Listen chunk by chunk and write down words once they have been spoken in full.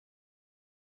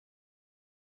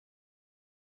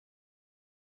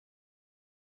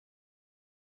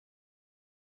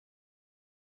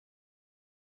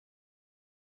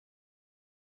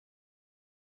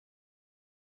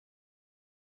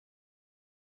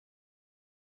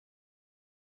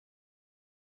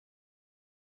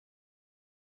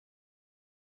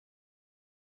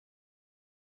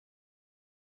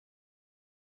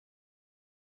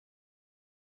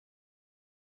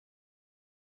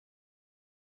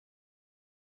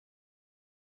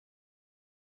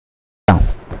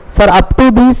Sir, up to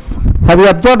this, have you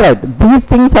observed, right? These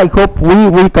things I hope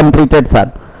we completed,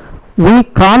 sir. We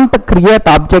can't create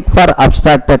object for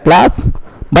abstract class,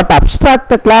 but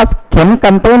abstract class can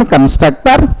contain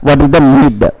constructor. What is the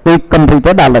need? We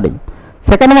completed already.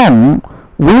 Second one,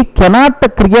 we cannot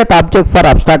create object for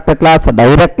abstract class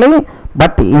directly,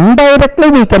 but indirectly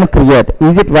we can create.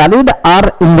 Is it valid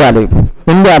or invalid?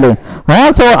 Invalid.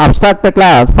 So abstract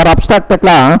class, for abstract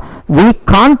class we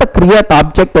can't create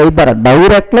object either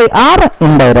directly or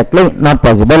indirectly. Not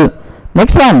possible.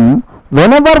 Next one,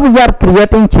 whenever we are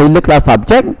creating child class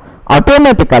object,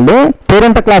 automatically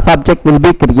parent class object will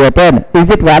be created. Is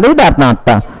it valid or not?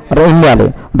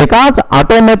 Invalid, because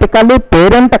automatically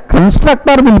parent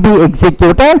constructor will be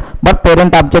executed, but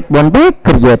parent object won't be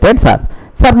created, sir.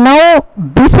 Sir, now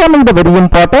this one is the very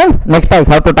important. Next I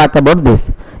have to talk about this.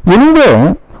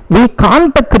 Anyway, we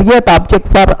can't create object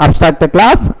for abstract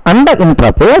class under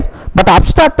interface, but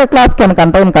abstract class can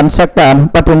contain constructor,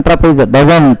 but interface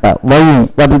doesn't. Why?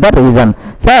 What is the reason?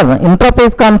 Sir,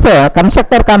 interface concept,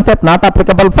 constructor concept not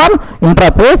applicable for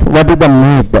interface. What is the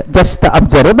need? Just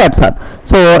observe that, sir.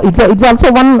 So it's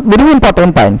also one very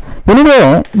important point.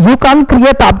 Anyway, you can't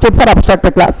create object for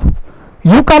abstract class.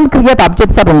 You can't create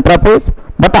object for interface,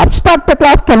 but abstract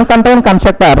class can contain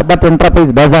constructor, but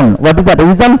interface doesn't. What is the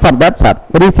reason for that, sir?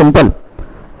 Very simple.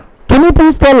 Can you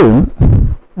please tell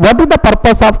what is the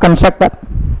purpose of constructor?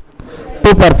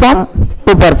 To perform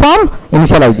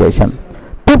initialization.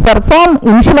 To perform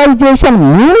initialization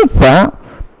means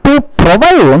to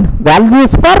provide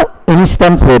values for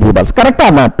instance variables. Correct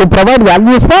or not? To provide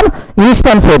values for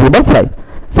instance variables, right?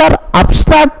 Sir,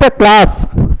 abstract class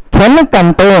can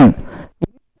contain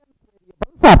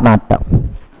or not?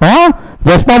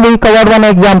 Just now we covered one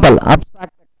example.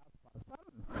 Abstract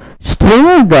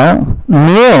string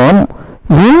name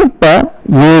int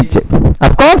age.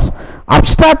 Of course,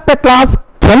 abstract class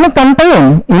can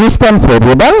contain instance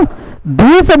variable.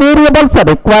 These variables are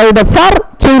required for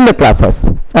child classes.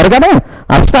 Are you getting?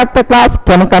 Abstract class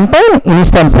can contain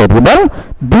instance variable.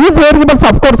 These variables,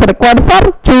 of course, are required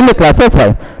for child classes,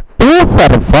 right? To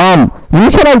perform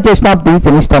initialization of these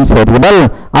instance variable,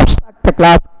 abstract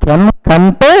class can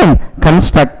contain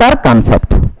constructor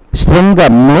concept. String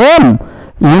name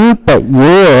int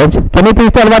age. Can you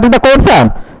please tell what is the code,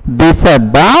 sir? This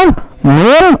dot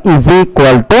name is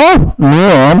equal to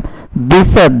name.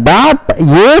 This dot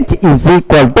age is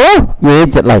equal to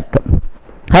age, like.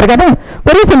 Are you getting?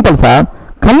 Very simple, sir.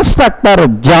 Constructor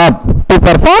job to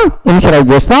perform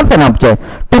initialization of an object.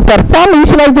 To perform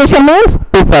initialization means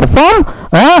to perform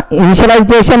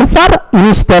initialization for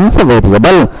instance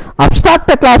variable.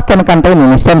 Abstract class can contain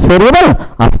instance variable.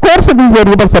 Of course, these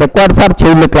variables are required for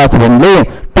child class only.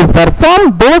 To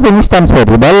perform those instance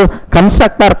variable,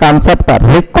 constructor concept are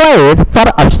required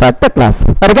for abstract class.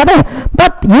 Are you getting?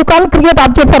 But you can't create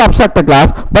object for abstract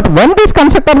class. But when this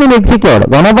constructor will execute,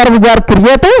 whenever we are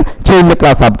creating child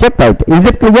class object, right? Is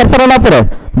it clear for all of you?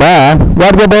 But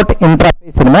what about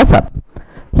interface in method?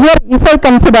 Here, if I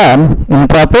consider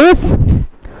interface,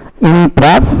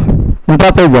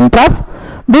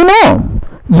 do you know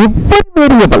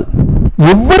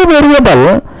every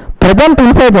variable present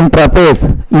inside interface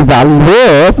is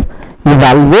always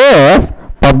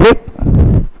public,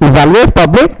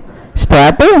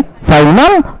 static,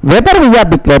 final, whether we are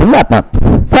declaring or not.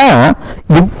 So,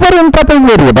 every interface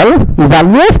variable is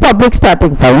always public,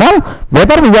 static, final,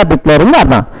 whether we are declaring or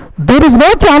not. There is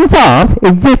no chance of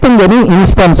existing any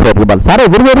instance variable. Sorry,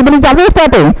 every variable is always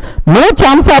static. No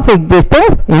chance of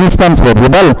existing instance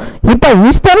variable. If the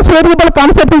instance variable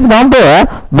concept is not there,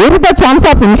 where is the chance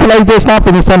of initialization of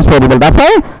instance variable? That's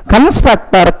why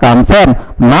constructor concept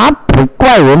not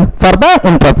required for the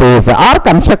interface, or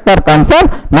constructor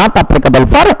concept not applicable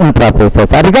for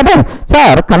interfaces. Are you getting?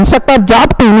 Sir, constructor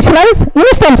job to initialize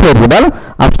instance variable.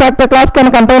 Abstract class can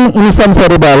contain instance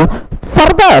variable.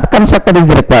 Further, constructor is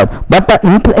required. But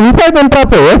inside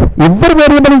interface, every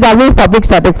variable is always public,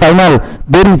 static, final.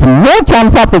 There is no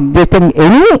chance of existing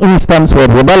any instance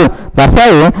variable. That's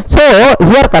why, so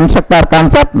here constructor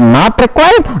concept not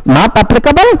required, not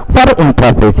applicable for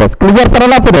interfaces. Clear for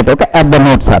all of it? Okay, add the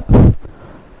notes, sir.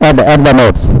 Add the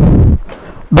notes.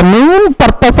 The main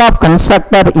purpose of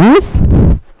constructor is,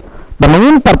 the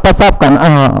main purpose of,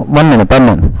 1 minute.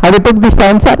 Have you took this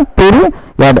point, sir?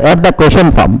 Add the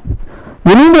question form.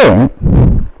 Anyway,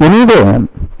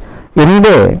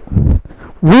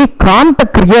 we can't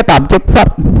create object for.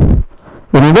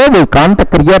 Anyway, we can't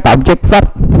create object for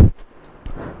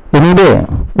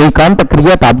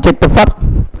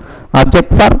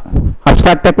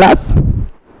abstract class.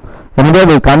 Anyway,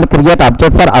 we can't create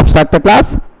object for abstract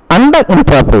class under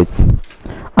interface.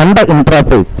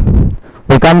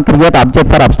 We can't create object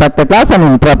for abstracted class and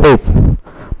interface.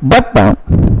 But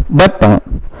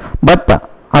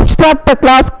abstracted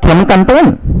class can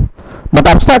contain. But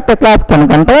abstracted class can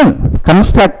contain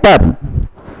constructor.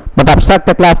 But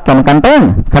abstracted class can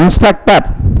contain constructor.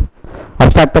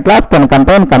 Abstracted class can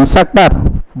contain constructor.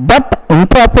 But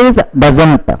interface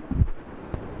doesn't.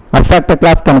 Abstracted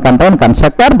class can contain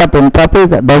constructor, but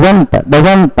interface doesn't.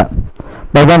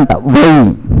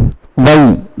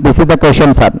 Why? This is the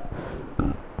question, sir.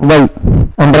 Why?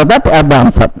 Under that, add the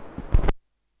answer.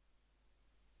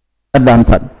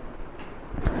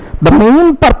 The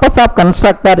main purpose of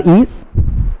constructor is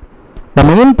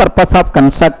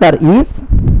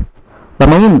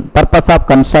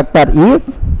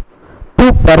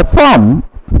to perform.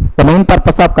 The main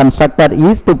purpose of constructor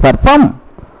is to perform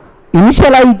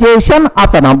initialization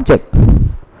of an object.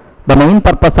 The main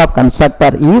purpose of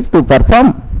constructor is to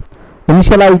perform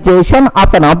initialization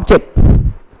of an object.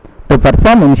 To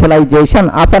perform initialization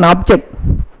of an object.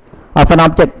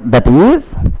 That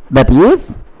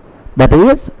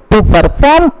is to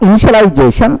perform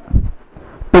initialization.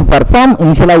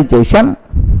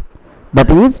 That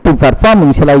is to perform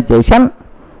initialization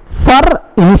for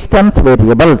instance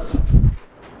variables.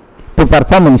 To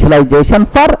perform initialization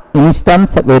for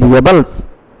instance variables.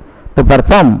 To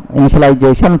perform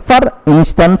initialization for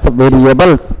instance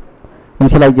variables.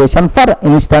 Initialization for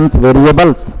instance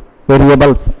variables. Are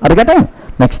you getting?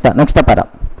 Next para.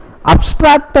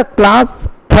 Abstract class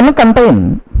can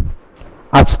contain.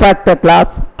 Abstract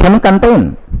class can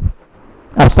contain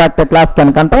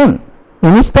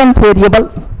instance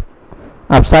variables.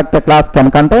 Abstract class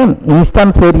can contain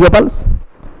instance variables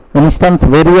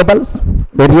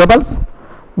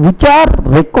which are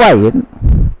required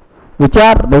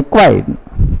for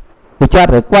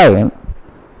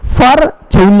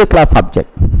child class object.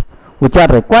 Which are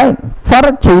required for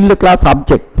child class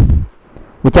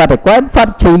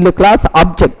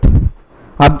object.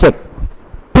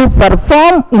 To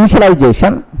perform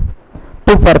initialization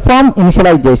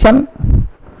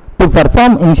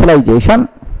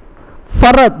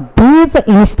for these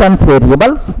instance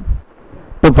variables.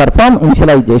 To perform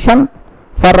initialization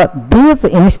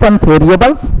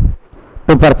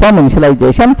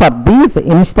for these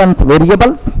instance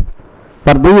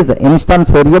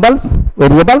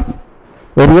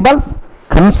variables.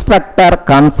 Constructor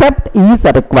concept is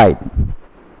required.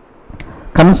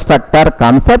 Constructor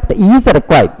concept is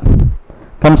required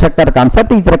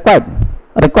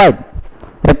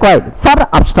for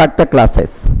abstract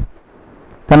classes.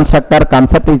 Constructor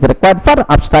concept is required for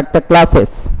abstract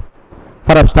classes.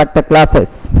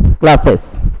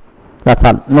 That's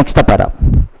all. Next para,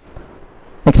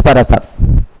 sir.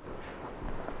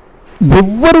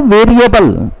 Every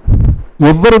variable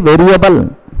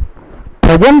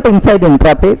present inside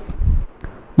interface.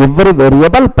 Every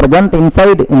variable present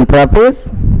inside interface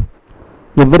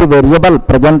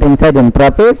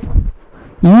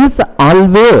is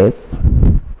always.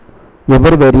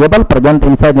 Every variable present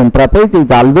inside interface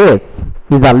is always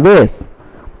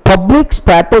public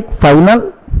static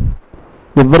final.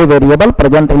 Every variable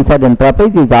present inside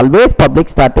interface is always public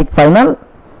static final,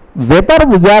 whether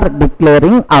we are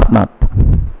declaring or not.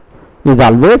 Is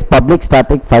always public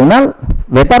static final,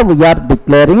 whether we are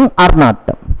declaring or not.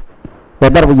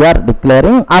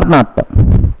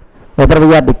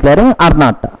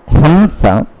 Hence,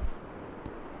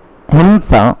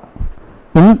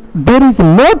 there is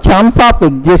no chance of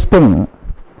existing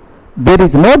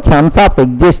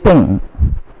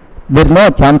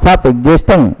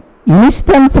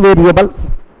instance variables.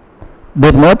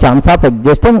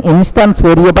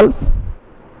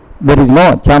 There is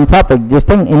no chance of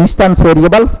existing instance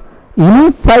variables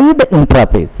inside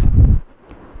interface.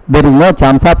 There is no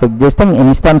chance of existing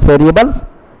instance variables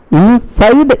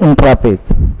inside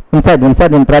interface. Inside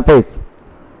interface.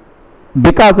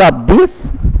 Because of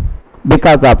this,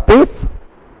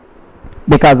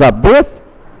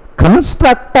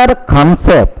 constructor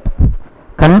concept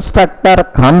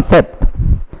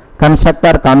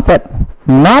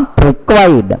not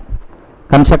required.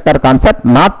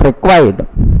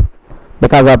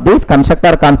 Because of this,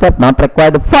 constructor concept not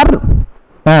required for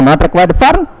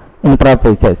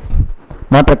interfaces.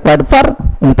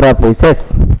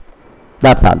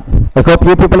 That's all. I hope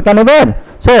you people can aware.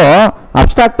 So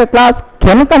abstract class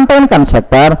can contain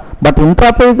constructor, but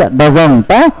interface doesn't.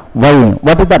 Why?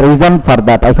 What is the reason for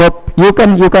that? I hope you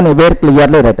can aware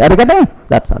clearly, right? Are you getting?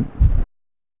 That's all.